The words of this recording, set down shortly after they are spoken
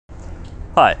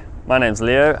Hi, my name's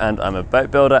Leo and I'm a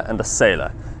boat builder and a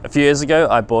sailor. A few years ago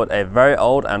I bought a very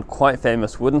old and quite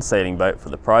famous wooden sailing boat for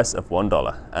the price of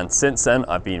 $1, and since then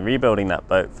I've been rebuilding that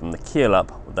boat from the keel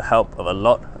up with the help of a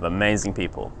lot of amazing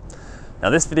people. Now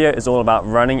this video is all about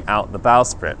running out the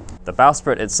bowsprit. The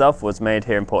bowsprit itself was made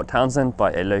here in Port Townsend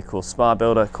by a local spar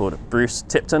builder called Bruce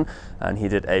Tipton, and he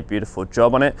did a beautiful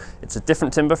job on it. It's a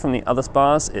different timber from the other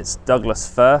spars, it's Douglas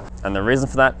fir, and the reason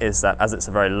for that is that as it's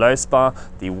a very low spar,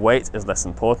 the weight is less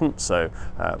important, so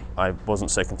I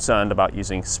wasn't so concerned about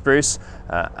using spruce,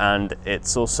 and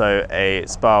it's also a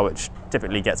spar which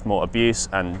typically gets more abuse,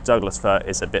 and Douglas fir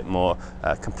is a bit more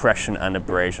compression and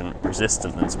abrasion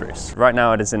resistant than spruce. Right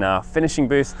now it is in our finishing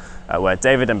booth where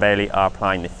David and Bailey are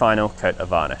applying the final coat of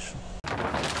varnish.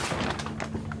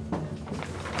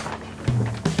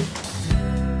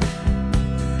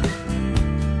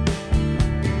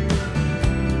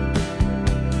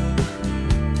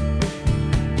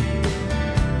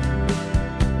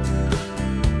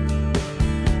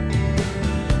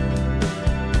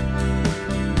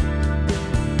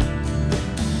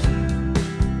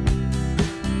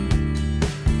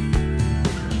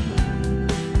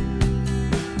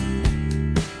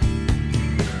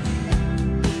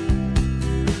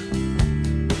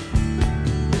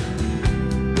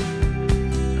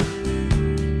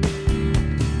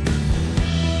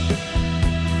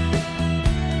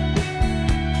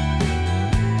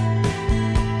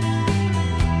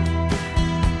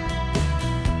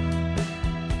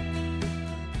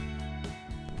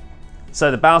 So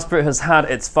the bowsprit has had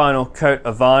its final coat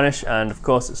of varnish, and of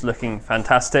course it's looking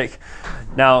fantastic.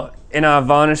 Now in our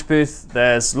varnish booth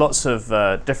there's lots of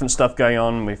different stuff going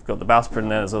on. We've got the bowsprit in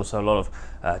there, there's also a lot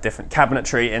of different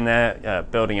cabinetry in there,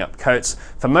 building up coats.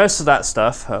 For most of that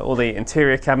stuff, all the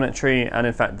interior cabinetry and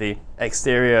in fact the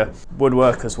exterior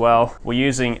woodwork as well, we're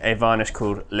using a varnish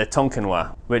called Le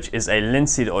Tonkinois, which is a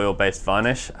linseed oil based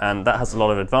varnish, and that has a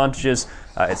lot of advantages.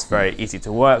 It's very easy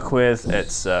to work with,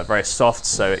 it's very soft,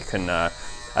 so it can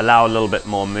allow a little bit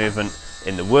more movement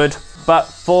in the wood. But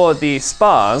for the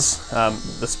spars,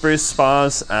 the spruce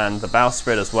spars and the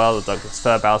bowsprit as well, the Douglas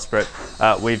fir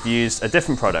bowsprit, we've used a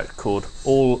different product called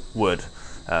All Wood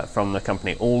from the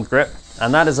company All Grip,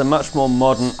 and that is a much more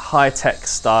modern, high-tech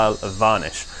style of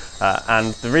varnish.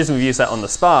 And the reason we've used that on the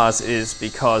spars is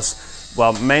because,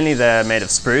 well, mainly they're made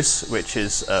of spruce, which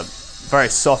is a very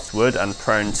soft wood and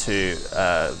prone to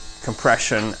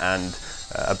compression and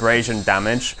abrasion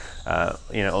damage.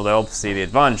 Although obviously the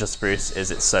advantage of spruce is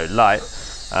it's so light,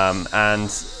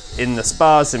 and in the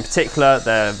spars in particular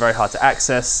they're very hard to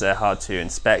access, they're hard to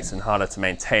inspect and harder to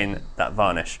maintain that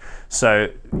varnish. So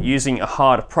using a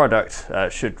harder product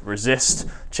should resist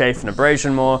chafe and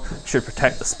abrasion more, should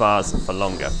protect the spars for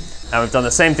longer. And we've done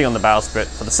the same thing on the bowsprit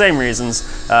for the same reasons,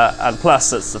 and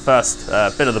plus it's the first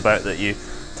bit of the boat that you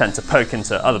tend to poke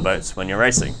into other boats when you're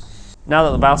racing. Now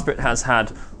that the bowsprit has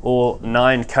had all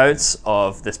 9 coats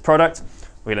of this product,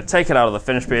 we're going to take it out of the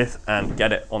finish booth and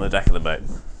get it on the deck of the boat.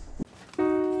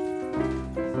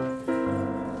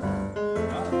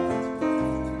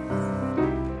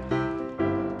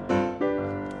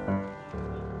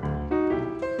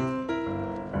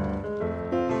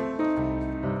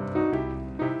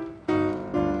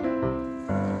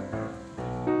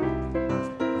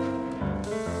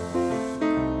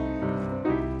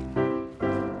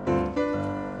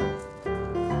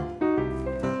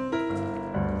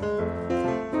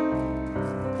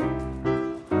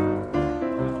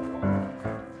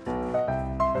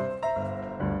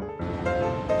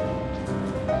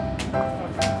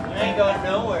 Going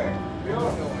nowhere. We are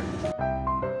going.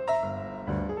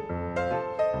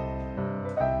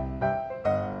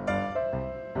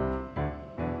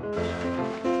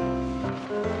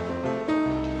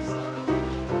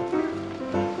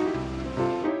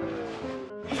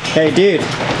 Hey dude,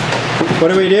 what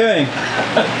are we doing?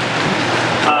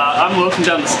 I'm walking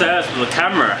down the stairs with a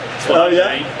camera. Oh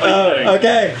yeah? Oh,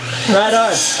 okay. Right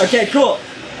on. Okay, cool.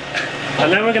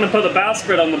 And then we're going to put the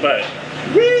bowsprit on the boat.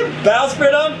 Woo!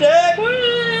 Bowsprit on deck! Woo!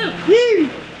 Woo!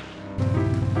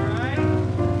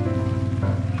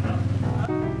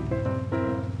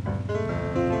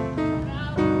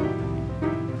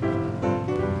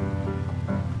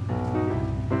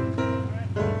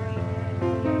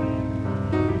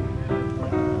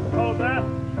 Hold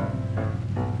that.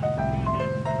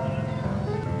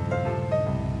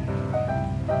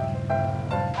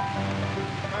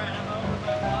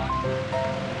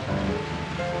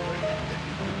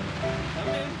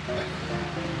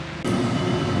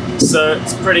 So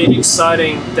it's a pretty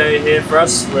exciting day here for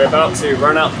us. We're about to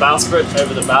run out the bowsprit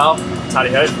over the bow,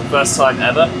 tally-ho, for the first time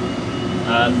ever.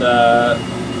 And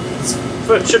it's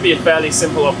foot should be a fairly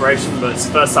simple operation, but it's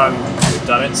the first time we've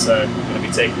done it, so we're going to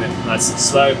be taking it nice and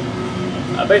slow.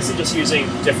 Basically just using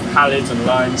different halliards and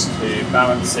lines to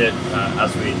balance it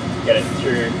as we get it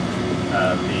through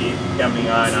the gambling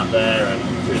iron out there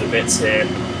and through the bits here,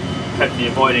 hopefully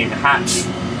avoiding the hatch,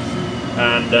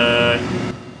 and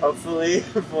hopefully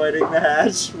avoiding the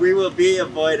hatch. We will be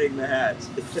avoiding the hatch.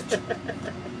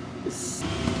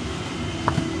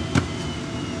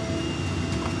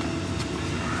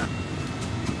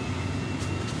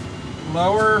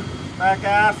 Lower, back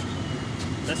aft.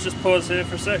 Let's just pause here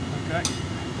for a sec. Okay.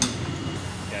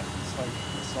 Yeah. It's like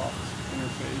a soft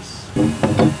interface.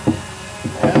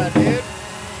 Yeah, dude.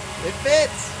 It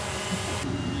fits.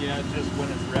 Yeah, just when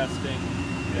it's resting.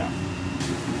 Yeah.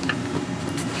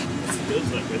 It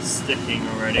feels like it's sticking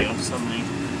already on something.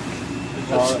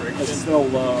 It's still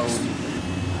low.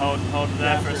 Hold it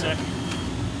there for a sec.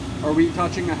 Are we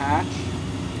touching the hatch?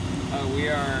 We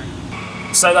are.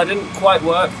 So that didn't quite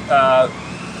work.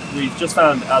 We've just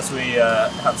found as we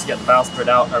had to get the bowsprit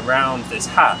out around this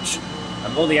hatch,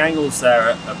 and all the angles there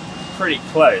are pretty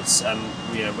close, and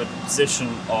with the position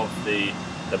of the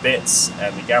bits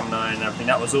and the gammon iron and everything,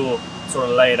 that was all sort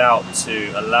of laid out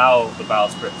to allow the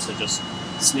bowsprit to just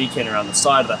sneak in around the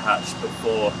side of the hatch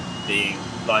before being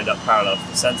lined up parallel to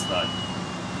the centre line.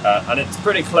 And it's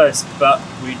pretty close, but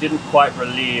we didn't quite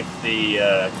relieve the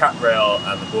cap rail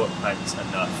and the bulwark planks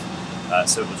enough,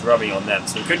 so it was rubbing on them,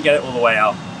 so we couldn't get it all the way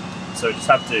out. So we just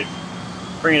have to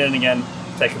bring it in again,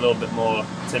 take a little bit more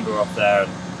timber off there,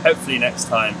 and hopefully next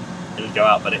time it'll go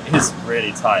out, but it is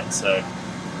really tight, so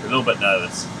we're a little bit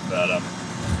nervous, but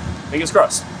fingers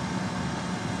crossed.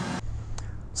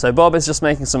 So Bob is just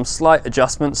making some slight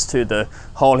adjustments to the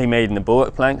hole he made in the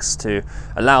bulwark planks to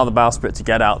allow the bowsprit to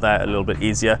get out there a little bit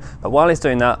easier. But while he's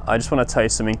doing that, I just want to tell you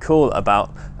something cool about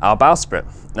our bowsprit.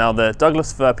 Now, the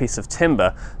Douglas fir piece of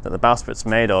timber that the bowsprit's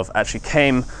made of actually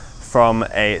came from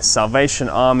a Salvation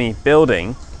Army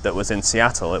building that was in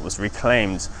Seattle. It was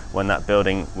reclaimed when that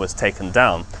building was taken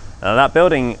down. Now, that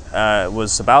building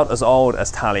was about as old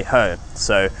as Tally Ho,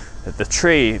 so the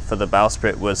tree for the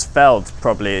bowsprit was felled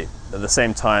probably at the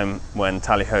same time when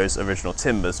Tally Ho's original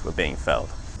timbers were being felled.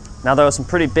 Now, there were some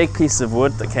pretty big pieces of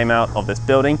wood that came out of this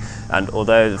building, and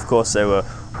although of course they were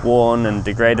worn and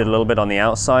degraded a little bit on the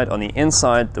outside, on the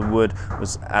inside the wood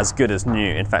was as good as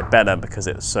new, in fact better, because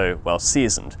it was so well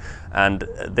seasoned. And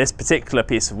this particular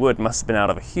piece of wood must have been out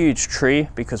of a huge tree,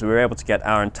 because we were able to get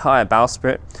our entire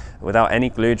bowsprit without any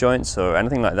glue joints or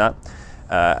anything like that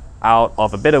out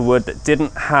of a bit of wood that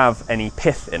didn't have any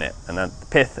pith in it. And the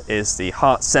pith is the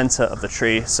heart center of the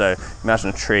tree, so imagine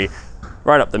a tree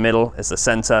right up the middle is the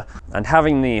center, and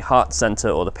having the heart center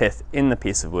or the pith in the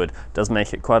piece of wood does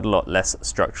make it quite a lot less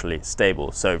structurally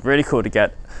stable. So really cool to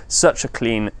get such a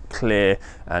clean, clear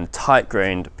and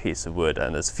tight-grained piece of wood,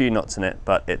 and there's a few knots in it,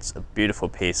 but it's a beautiful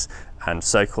piece, and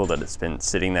so cool that it's been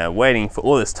sitting there waiting for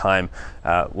all this time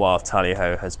while Tally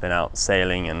Ho has been out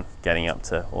sailing and getting up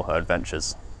to all her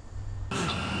adventures.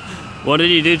 What did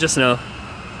you do just now?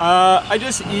 I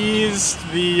just eased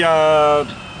the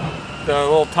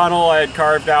little tunnel I had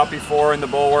carved out before in the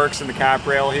bulwarks and the cap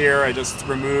rail here. I just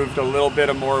removed a little bit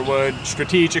of more wood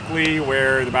strategically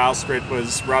where the bowsprit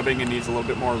was rubbing and needs a little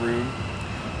bit more room.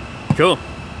 Cool.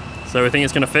 So we think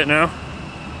it's going to fit now?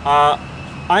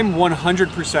 I'm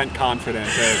 100% confident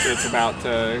that it's about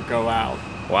to go out.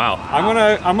 Wow.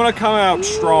 I'm gonna come out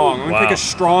strong. I'm gonna take a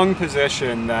strong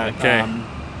position that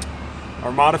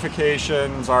our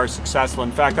modifications are successful.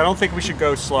 In fact, I don't think we should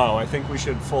go slow. I think we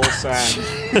should full send.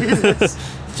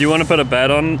 Do you want to put a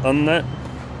bet on that?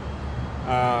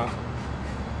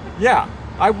 Yeah,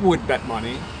 I would bet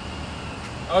money.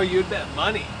 Oh, you'd bet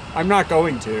money? I'm not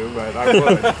going to, but I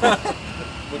would.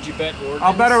 Would you bet organs?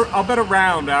 I'll bet a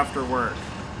round after work.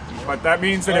 But that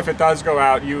means that if it does go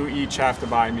out, you each have to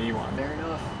buy me one. Fair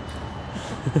enough.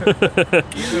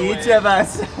 Each of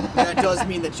us. That does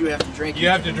mean that you have to drink. You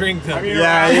have to drink them. I mean,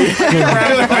 yeah. A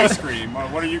round of ice cream.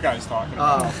 What are you guys talking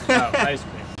about? Oh, ice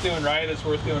cream. Doing right, it's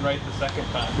worth doing right the second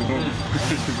time.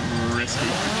 Risky.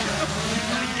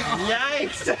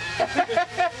 Yikes!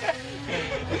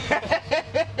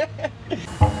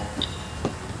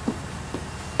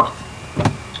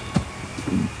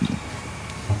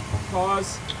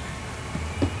 Pause.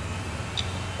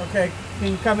 Okay,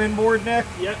 can you come inboard, Nick?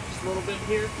 Yep, just a little bit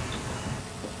here.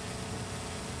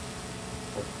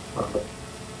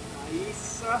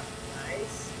 Nice.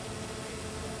 Nice.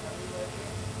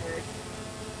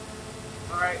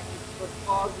 Alright, let's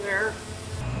pause there.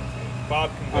 Bob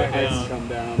can go down. Come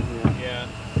down, Yeah,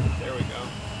 there we go.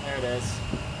 There it is.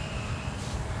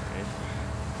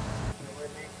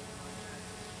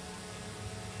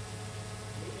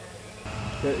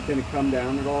 Can it come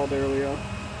down at all there, Leo?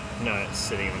 No, it's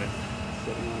sitting on it.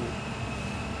 Sitting on it.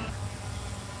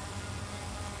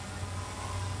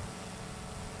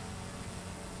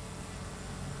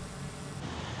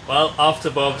 Well, after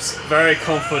Bob's very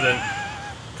confident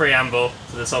preamble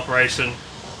to this operation,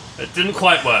 it didn't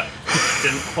quite work.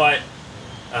 Didn't quite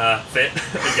fit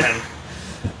again.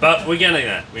 But we're getting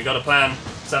there. We've got a plan.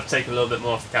 Just have to take a little bit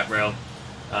more off the cap rail.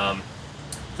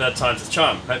 Third time's the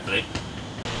charm, hopefully.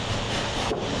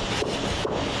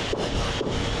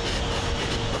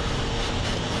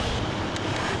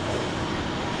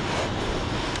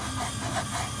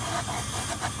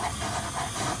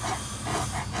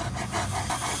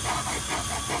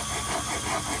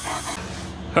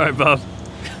 Alright, Bob.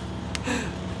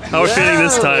 How are we feeling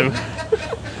this time?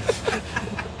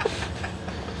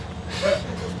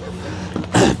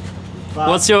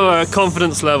 What's your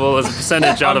confidence level as a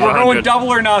percentage out of 100? We're going double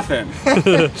or nothing.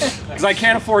 Because I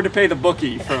can't afford to pay the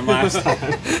bookie from last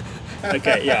time.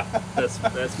 Okay, yeah.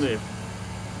 Let's move.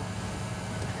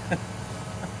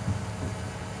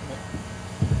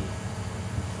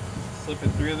 Slip it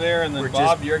through there, and then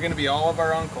Bob, you're going to be all of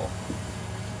our uncle.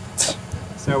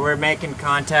 So we're making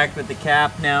contact with the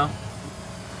cap now.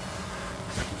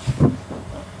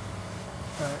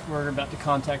 Alright, we're about to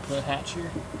contact the hatch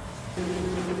here.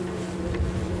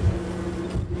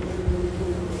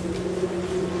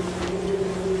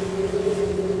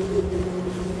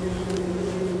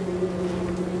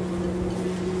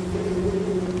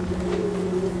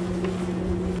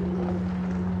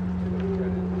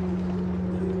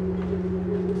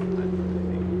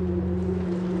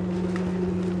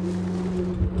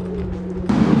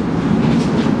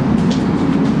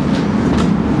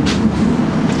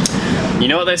 You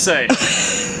know what they say?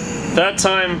 Third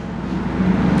time,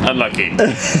 unlucky.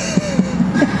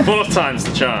 Fourth time's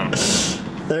the charm.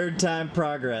 Third time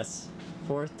progress.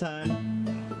 Fourth time.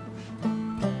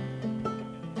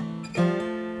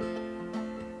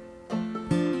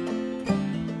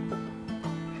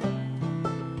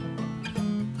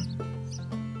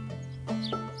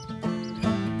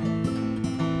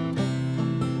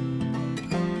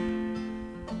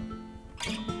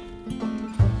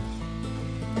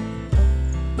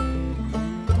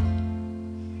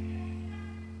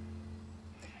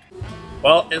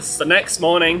 Well, it's the next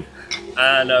morning,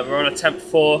 and we're on attempt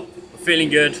 4. We're feeling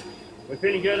good. We're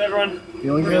feeling good, everyone?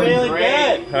 Feeling Feeling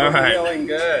good. Alright. Feeling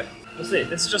good. We'll see.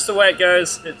 This is just the way it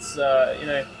goes. It's, you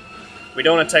know, we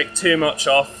don't want to take too much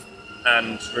off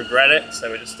and regret it,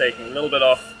 so we're just taking a little bit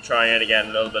off, trying it again,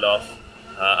 a little bit off,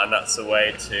 and that's the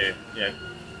way to, you know,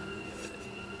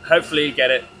 hopefully get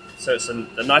it so it's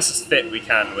the nicest fit we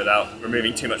can without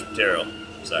removing too much material.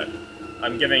 So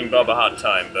I'm giving Bob a hard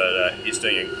time, but he's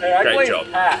doing a great job.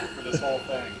 Pat for this whole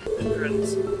thing.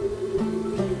 Entrance. You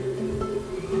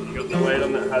got the weight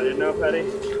on that halyard now, Paddy?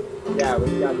 Yeah,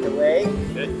 we got the way.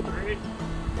 Good. Great.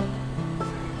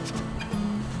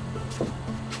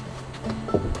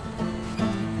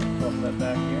 Drop that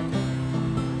back here.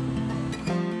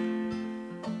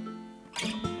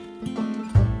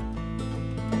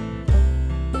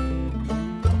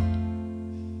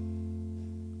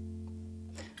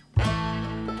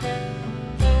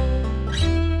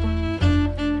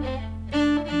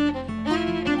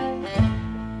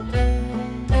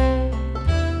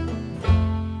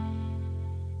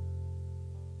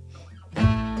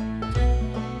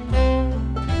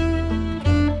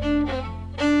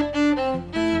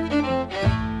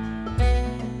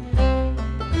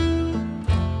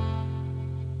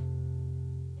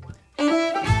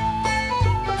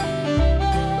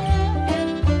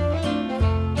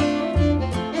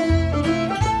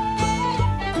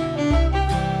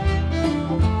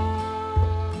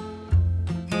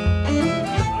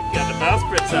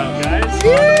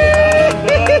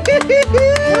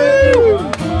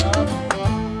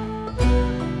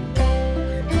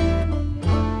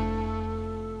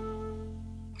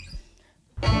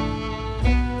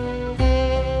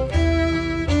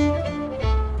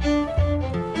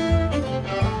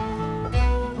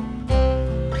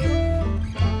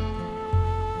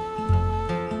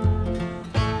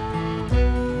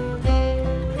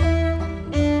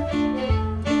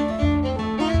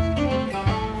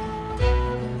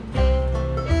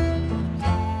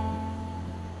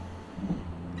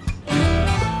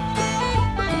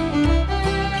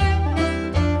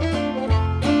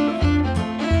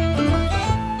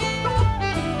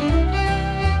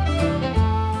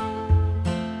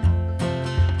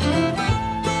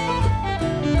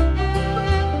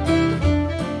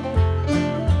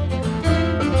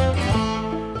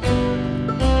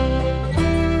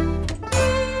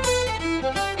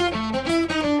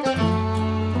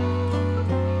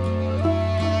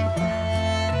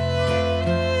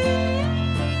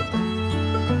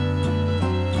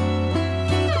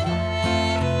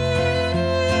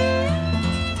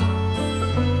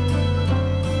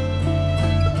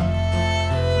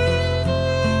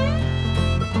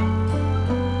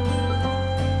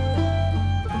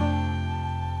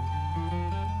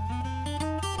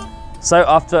 So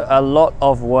after a lot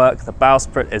of work, the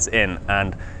bowsprit is in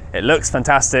and it looks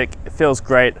fantastic, it feels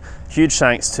great. Huge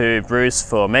thanks to Bruce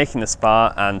for making the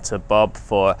spar and to Bob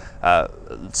for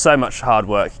so much hard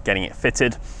work getting it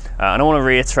fitted. And I want to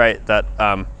reiterate that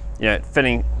you know,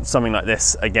 fitting something like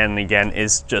this again and again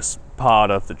is just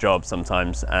part of the job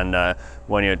sometimes, and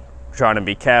when you're trying to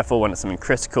be careful, when it's something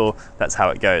critical, that's how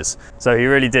it goes. So he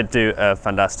really did do a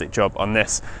fantastic job on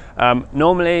this.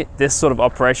 Normally this sort of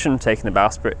operation, taking the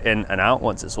bowsprit in and out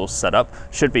once it's all set up,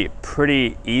 should be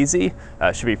pretty easy,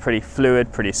 should be pretty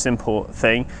fluid, pretty simple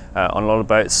thing. On a lot of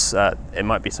boats it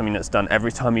might be something that's done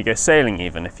every time you go sailing,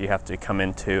 even if you have to come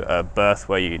into a berth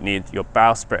where you need your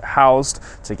bowsprit housed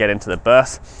to get into the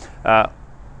berth.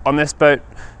 On this boat,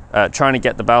 trying to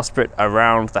get the bowsprit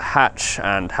around the hatch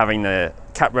and having the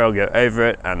cap rail go over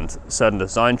it and certain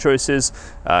design choices,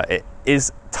 it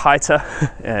is tighter,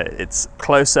 it's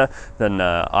closer than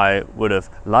I would have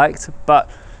liked, but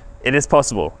it is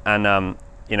possible. And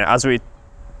you know, as we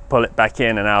pull it back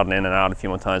in and out and in and out a few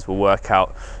more times, we'll work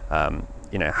out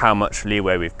you know, how much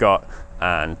leeway we've got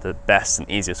and the best and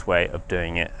easiest way of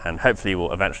doing it, and hopefully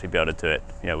we'll eventually be able to do it,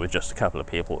 you know, with just a couple of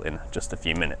people in just a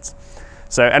few minutes.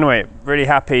 So anyway, really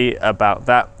happy about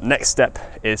that. Next step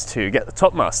is to get the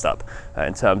topmast up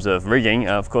in terms of rigging.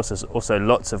 Of course, there's also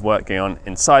lots of work going on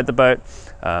inside the boat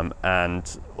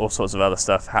and all sorts of other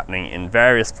stuff happening in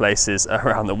various places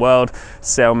around the world,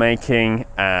 sail making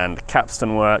and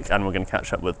capstan work, and we're going to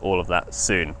catch up with all of that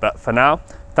soon. But for now,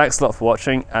 thanks a lot for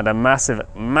watching, and a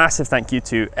massive thank you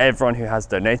to everyone who has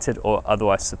donated or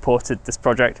otherwise supported this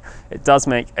project. It does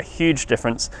make a huge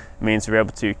difference. It means we're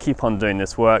able to keep on doing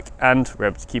this work and we're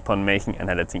able to keep on making and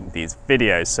editing these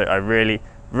videos. So I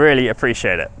really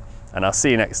appreciate it, and I'll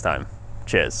see you next time.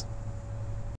 Cheers.